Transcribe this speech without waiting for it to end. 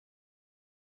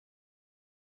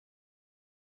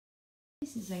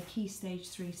This is a Key Stage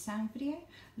 3 sound video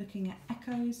looking at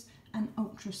echoes and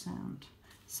ultrasound.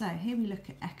 So here we look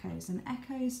at echoes, and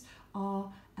echoes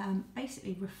are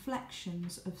basically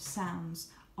reflections of sounds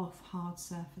off hard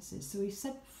surfaces. So we've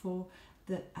said before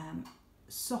that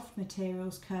soft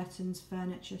materials, curtains,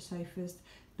 furniture, sofas,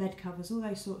 bed covers, all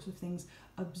those sorts of things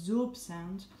absorb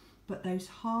sound, but those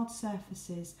hard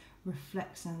surfaces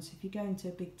reflect sound. So if you go into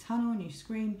a big tunnel and you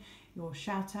scream your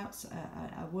shout outs,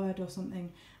 a word or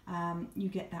something, you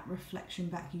get that reflection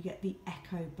back, you get the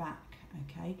echo back,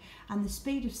 okay? And the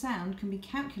speed of sound can be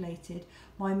calculated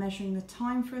by measuring the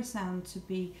time for a sound to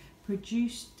be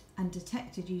produced and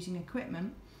detected using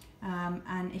equipment.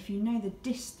 And if you know the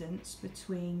distance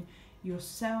between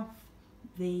yourself,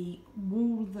 the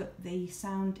wall that the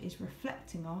sound is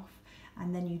reflecting off,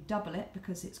 and then you double it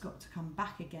because it's got to come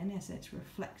back again as it's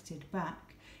reflected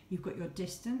back, you've got your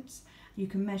distance. You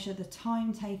can measure the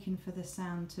time taken for the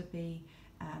sound to be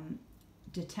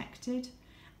detected,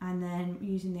 and then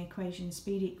using the equation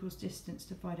speed equals distance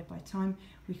divided by time,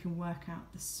 we can work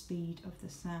out the speed of the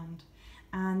sound.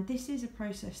 And this is a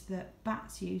process that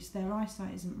bats use. Their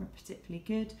eyesight isn't particularly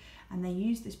good, and they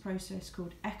use this process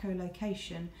called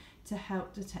echolocation to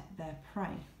help detect their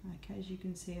prey, okay, as you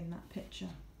can see in that picture.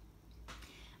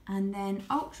 And then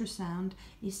ultrasound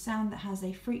is sound that has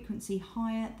a frequency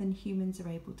higher than humans are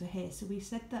able to hear. So we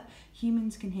said that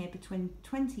humans can hear between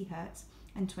 20 Hertz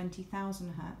and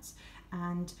 20,000 Hertz,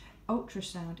 and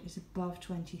ultrasound is above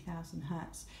 20,000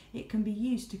 Hertz. It can be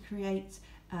used to create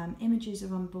images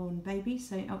of unborn babies.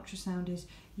 So ultrasound is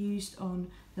used on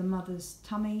the mother's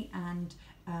tummy, and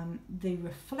the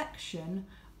reflection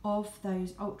of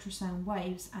those ultrasound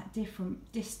waves at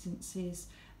different distances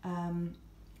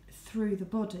through the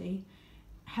body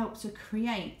help to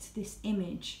create this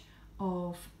image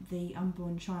of the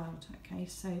unborn child. Okay,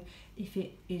 so if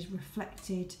it is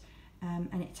reflected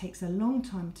and it takes a long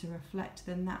time to reflect,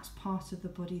 then that's part of the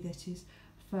body that is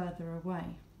further away.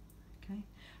 Okay,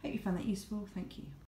 hope you found that useful. Thank you.